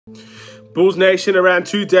Bulls Nation, around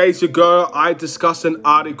 2 days ago, I discussed an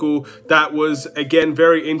article that was, again,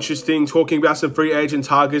 very interesting, talking about some free agent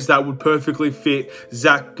targets that would perfectly fit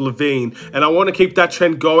Zach LaVine. And I want to keep that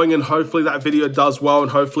trend going, and hopefully that video does well, and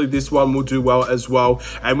hopefully this one will do well as well.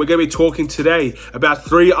 And we're going to be talking today about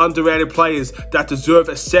 3 underrated players that deserve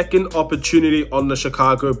a second opportunity on the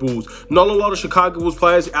Chicago Bulls. Not a lot of Chicago Bulls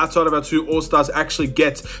players outside of our 2 All-Stars actually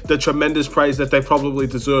get the tremendous praise that they probably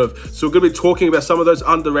deserve. So we're going to be talking about some of those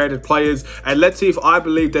underrated players, and let's see if I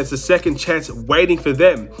believe there's a second chance waiting for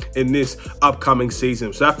them in this upcoming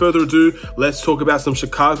season. So without further ado, let's talk about some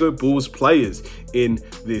Chicago Bulls players in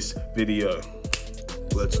this video.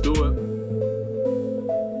 Let's do it.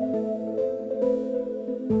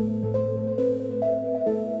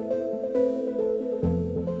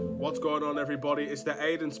 What's going on, everybody? It's the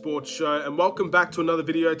Aidan Sports Show, and welcome back to another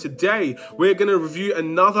video. Today we're going to review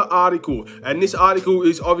another article, and this article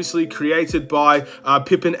is obviously created by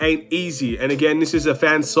Pippin Ain't Easy. And again, this is a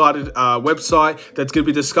fan-sided website that's going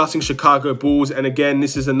to be discussing Chicago Bulls, and again,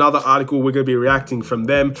 this is another article we're going to be reacting from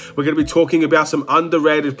them. We're going to be talking about some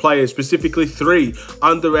underrated players, specifically 3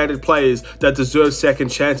 underrated players that deserve second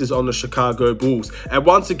chances on the Chicago Bulls. And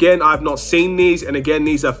once again, I've not seen these, and again,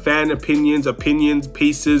 these are fan opinions,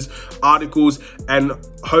 pieces, articles, and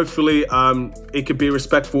hopefully it could be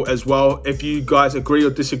respectful as well. If you guys agree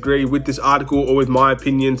or disagree with this article or with my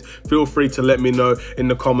opinions, feel free to let me know in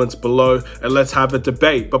the comments below, and let's have a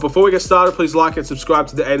debate. But before we get started, please like and subscribe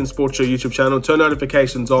to the Aidan Sports Show YouTube channel, turn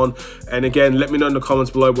notifications on, and again, let me know in the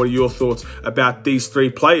comments below what are your thoughts about these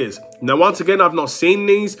 3 players. Now, once again, I've not seen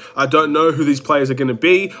these. I don't know who these players are going to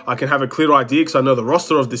be. I can have a clear idea because I know the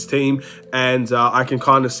roster of this team, and I can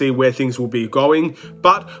kind of see where things will be going.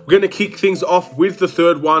 But we're going to kick things off with the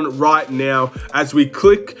 3rd one right now. As we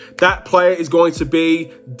click, that player is going to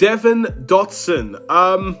be Devin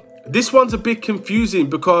Dotson. This one's a bit confusing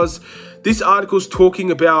because this article's talking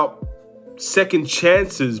about second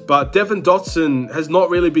chances, but Devin Dotson has not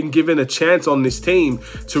really been given a chance on this team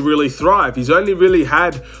to really thrive. He's only really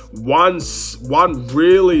had one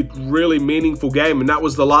really meaningful game, and that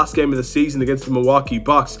was the last game of the season against the Milwaukee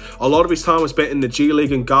Bucks. A lot of his time was spent in the G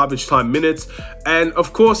League and garbage time minutes. And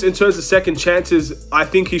of course, in terms of second chances, I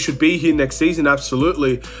think he should be here next season,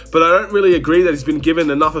 absolutely. But I don't really agree that he's been given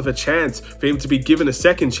enough of a chance for him to be given a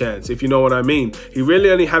second chance, if you know what I mean. He really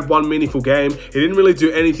only had one meaningful game. He didn't really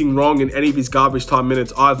do anything wrong in any of his garbage time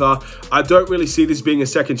minutes either. I don't really see this being a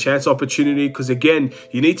second chance opportunity because, again,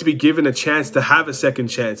 you need to be given a chance to have a second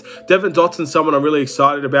chance. Devin Dotson's someone I'm really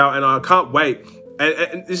excited about, and I can't wait.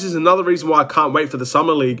 And this is another reason why I can't wait for the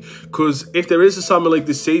Summer League, because if there is a Summer League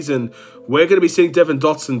this season, we're going to be seeing Devin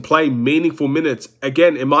Dotson play meaningful minutes.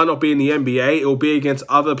 Again, it might not be in the NBA. It will be against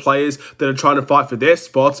other players that are trying to fight for their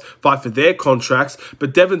spots, fight for their contracts.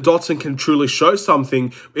 But Devin Dotson can truly show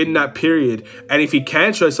something in that period. And if he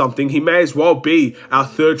can show something, he may as well be our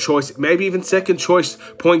 3rd choice, maybe even 2nd choice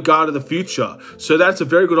point guard of the future. So that's a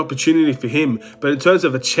very good opportunity for him. But in terms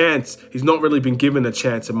of a chance, he's not really been given a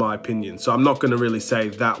chance, in my opinion. So I'm not going to really say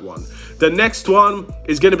that one. The next one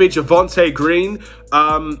is going to be Javonte Green.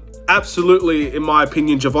 Absolutely, in my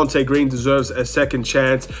opinion, Javonte Green deserves a second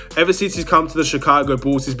chance. Ever since he's come to the Chicago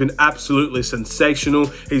Bulls, he's been absolutely sensational.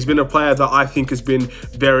 He's been a player that I think has been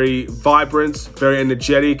very vibrant, very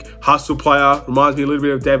energetic, hustle player. Reminds me a little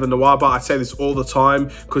bit of David Nwaba. I say this all the time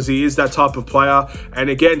because he is that type of player. And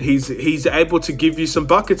again, he's able to give you some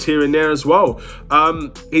buckets here and there as well.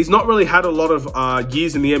 He's not really had a lot of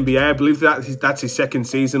years in the NBA. I believe that's his 2nd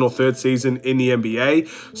season or 3rd season in the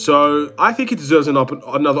NBA. So I think he deserves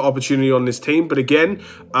another opportunity on this team. But again,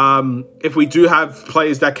 if we do have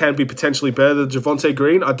players that can be potentially better than Javonte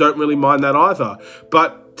Green, I don't really mind that either.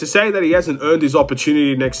 But to say that he hasn't earned his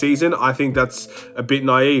opportunity next season, I think that's a bit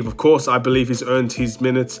naive. Of course, I believe he's earned his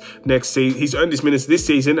minutes next season. He's earned his minutes this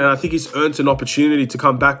season, and I think he's earned an opportunity to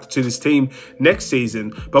come back to this team next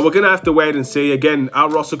season. But we're going to have to wait and see. Again, our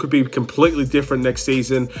roster could be completely different next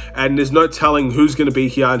season, and there's no telling who's going to be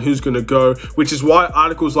here and who's going to go, which is why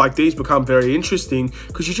articles like these become very interesting,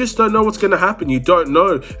 because you just don't know what's going to happen. You don't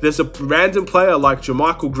know. There's a random player like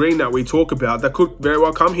JaMychal Green that we talk about that could very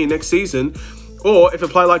well come here next season. Or if a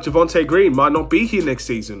player like Javonte Green might not be here next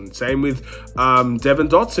season. Same with Devin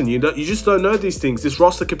Dotson. You just don't know these things. This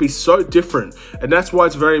roster could be so different. And that's why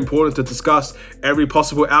it's very important to discuss every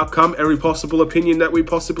possible outcome, every possible opinion that we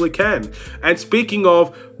possibly can. And speaking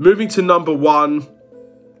of moving to number 1,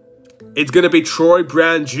 it's going to be Troy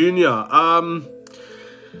Brown Jr.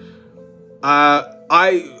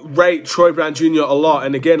 I rate Troy Brown Jr. a lot,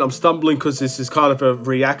 and again, I'm stumbling because this is kind of a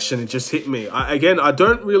reaction. It just hit me. Again, I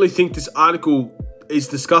don't really think this article is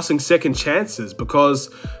discussing second chances, because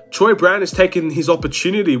Troy Brown has taken his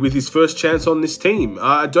opportunity with his first chance on this team.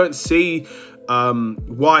 I don't see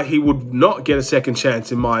why he would not get a second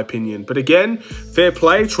chance, in my opinion. But again, fair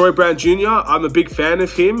play, Troy Brown Jr., I'm a big fan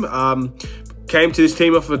of him. Came to this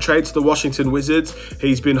team off of a trade to the Washington Wizards.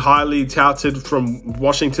 He's been highly touted from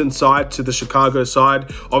Washington's side to the Chicago side.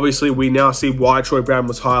 Obviously, we now see why Troy Brown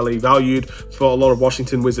was highly valued for a lot of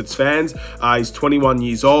Washington Wizards fans. He's 21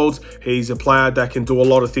 years old. He's a player that can do a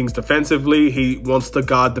lot of things defensively. He wants to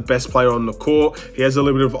guard the best player on the court. He has a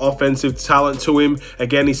little bit of offensive talent to him.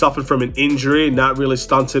 Again, he suffered from an injury, and that really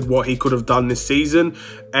stunted what he could have done this season.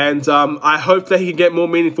 And I hope that he can get more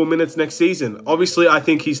meaningful minutes next season. Obviously, I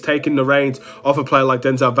think he's taken the reins off a player like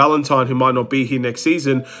Denzel Valentine, who might not be here next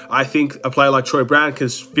season. I think a player like Troy Brown can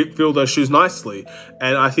fill those shoes nicely.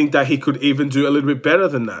 And I think that he could even do a little bit better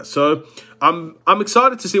than that. So I'm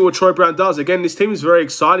excited to see what Troy Brown does. Again, this team is very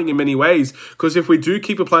exciting in many ways, because if we do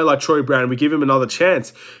keep a player like Troy Brown, we give him another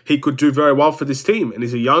chance, he could do very well for this team. And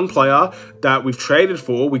he's a young player that we've traded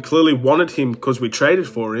for. We clearly wanted him because we traded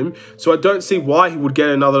for him. So I don't see why he would get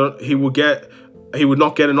another, he would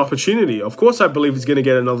not get an opportunity. Of course, I believe he's going to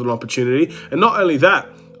get another opportunity. And not only that,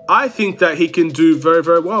 I think that he can do very,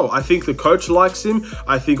 very well. I think the coach likes him.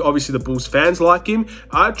 I think obviously the Bulls fans like him.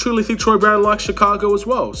 I truly think Troy Brown likes Chicago as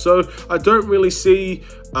well. So I don't really see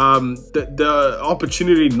the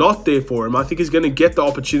opportunity not there for him. I think he's going to get the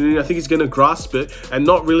opportunity. I think he's going to grasp it and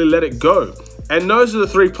not really let it go. And those are the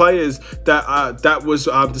three players that was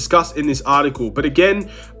discussed in this article. But again,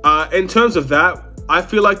 in terms of that, I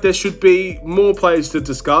feel like there should be more players to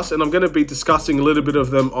discuss, and I'm going to be discussing a little bit of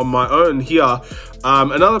them on my own here.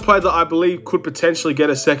 Another player that I believe could potentially get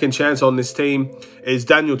a second chance on this team is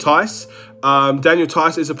Daniel Theis. Daniel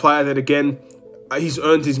Theis is a player that, again, he's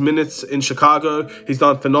earned his minutes in Chicago. He's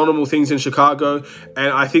done phenomenal things in Chicago.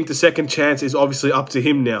 And I think the second chance is obviously up to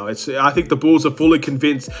him now. I think the Bulls are fully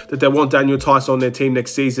convinced that they want Daniel Theis on their team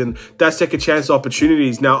next season. That second chance opportunity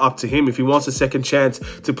is now up to him. If he wants a second chance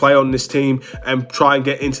to play on this team and try and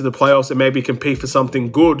get into the playoffs and maybe compete for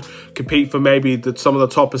something good, compete for maybe some of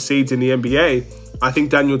the topper seeds in the NBA, I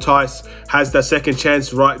think Daniel Theis has that second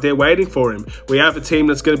chance right there waiting for him. We have a team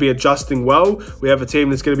that's going to be adjusting well. We have a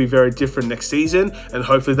team that's going to be very different next season. And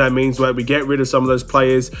hopefully that means that we get rid of some of those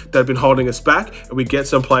players that have been holding us back, and we get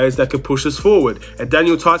some players that can push us forward. And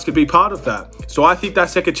Daniel Theis could be part of that. So I think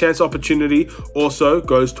that second chance opportunity also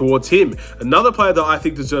goes towards him. Another player that I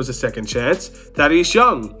think deserves a second chance, Thaddeus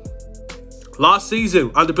Young. Last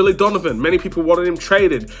season, under Billy Donovan, many people wanted him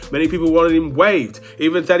traded. Many people wanted him waived.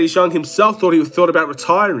 Even Thaddeus Young himself thought about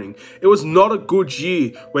retiring. It was not a good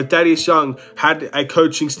year when Thaddeus Young had a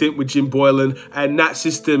coaching stint with Jim Boylan, and that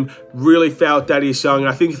system really failed Thaddeus Young.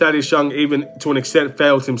 I think Thaddeus Young, even to an extent,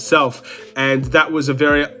 failed himself, and that was a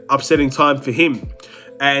very upsetting time for him.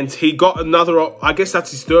 And he got another, I guess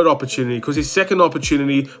that's his third opportunity, because his second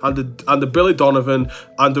opportunity under Billy Donovan,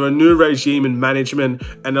 under a new regime and management,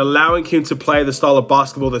 and allowing him to play the style of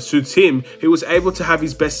basketball that suits him, he was able to have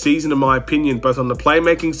his best season, in my opinion, both on the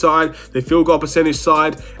playmaking side, the field goal percentage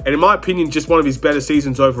side, and in my opinion, just one of his better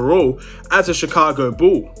seasons overall as a Chicago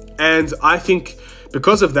Bull. And I think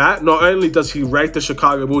because of that, not only does he rate the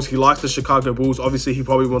Chicago Bulls, he likes the Chicago Bulls. Obviously, he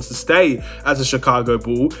probably wants to stay as a Chicago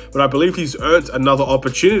Bull, but I believe he's earned another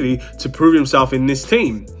opportunity to prove himself in this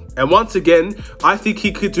team. And once again, I think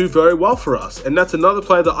he could do very well for us. And that's another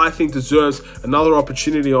player that I think deserves another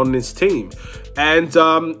opportunity on this team. And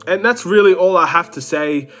that's really all I have to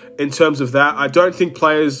say in terms of that. I don't think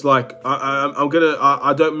players like,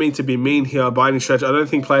 I don't mean to be mean here by any stretch. I don't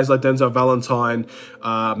think players like Denzel Valentine,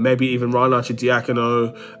 maybe even Ryan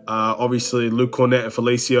Arcidiacono, obviously Luke Cornett and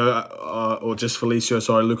Felicio, or just Felicio,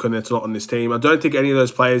 sorry, Luke Cornett's not on this team. I don't think any of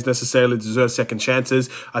those players necessarily deserve second chances.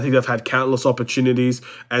 I think they've had countless opportunities,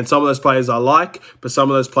 and some of those players I like, but some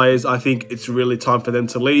of those players I think it's really time for them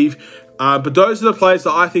to leave. But those are the players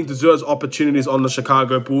that I think deserves opportunities on the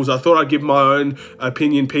Chicago Bulls. I thought I'd give my own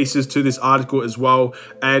opinion pieces to this article as well.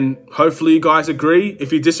 And hopefully you guys agree.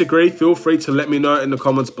 If you disagree, feel free to let me know in the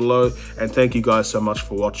comments below. And thank you guys so much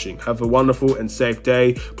for watching. Have a wonderful and safe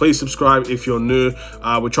day. Please subscribe if you're new.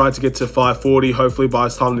 We're trying to get to 540. Hopefully by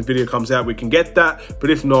the time the video comes out, we can get that.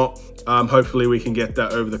 But if not, hopefully we can get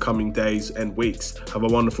that over the coming days and weeks. Have a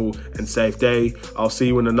wonderful and safe day. I'll see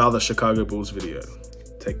you in another Chicago Bulls video.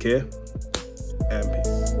 Take care.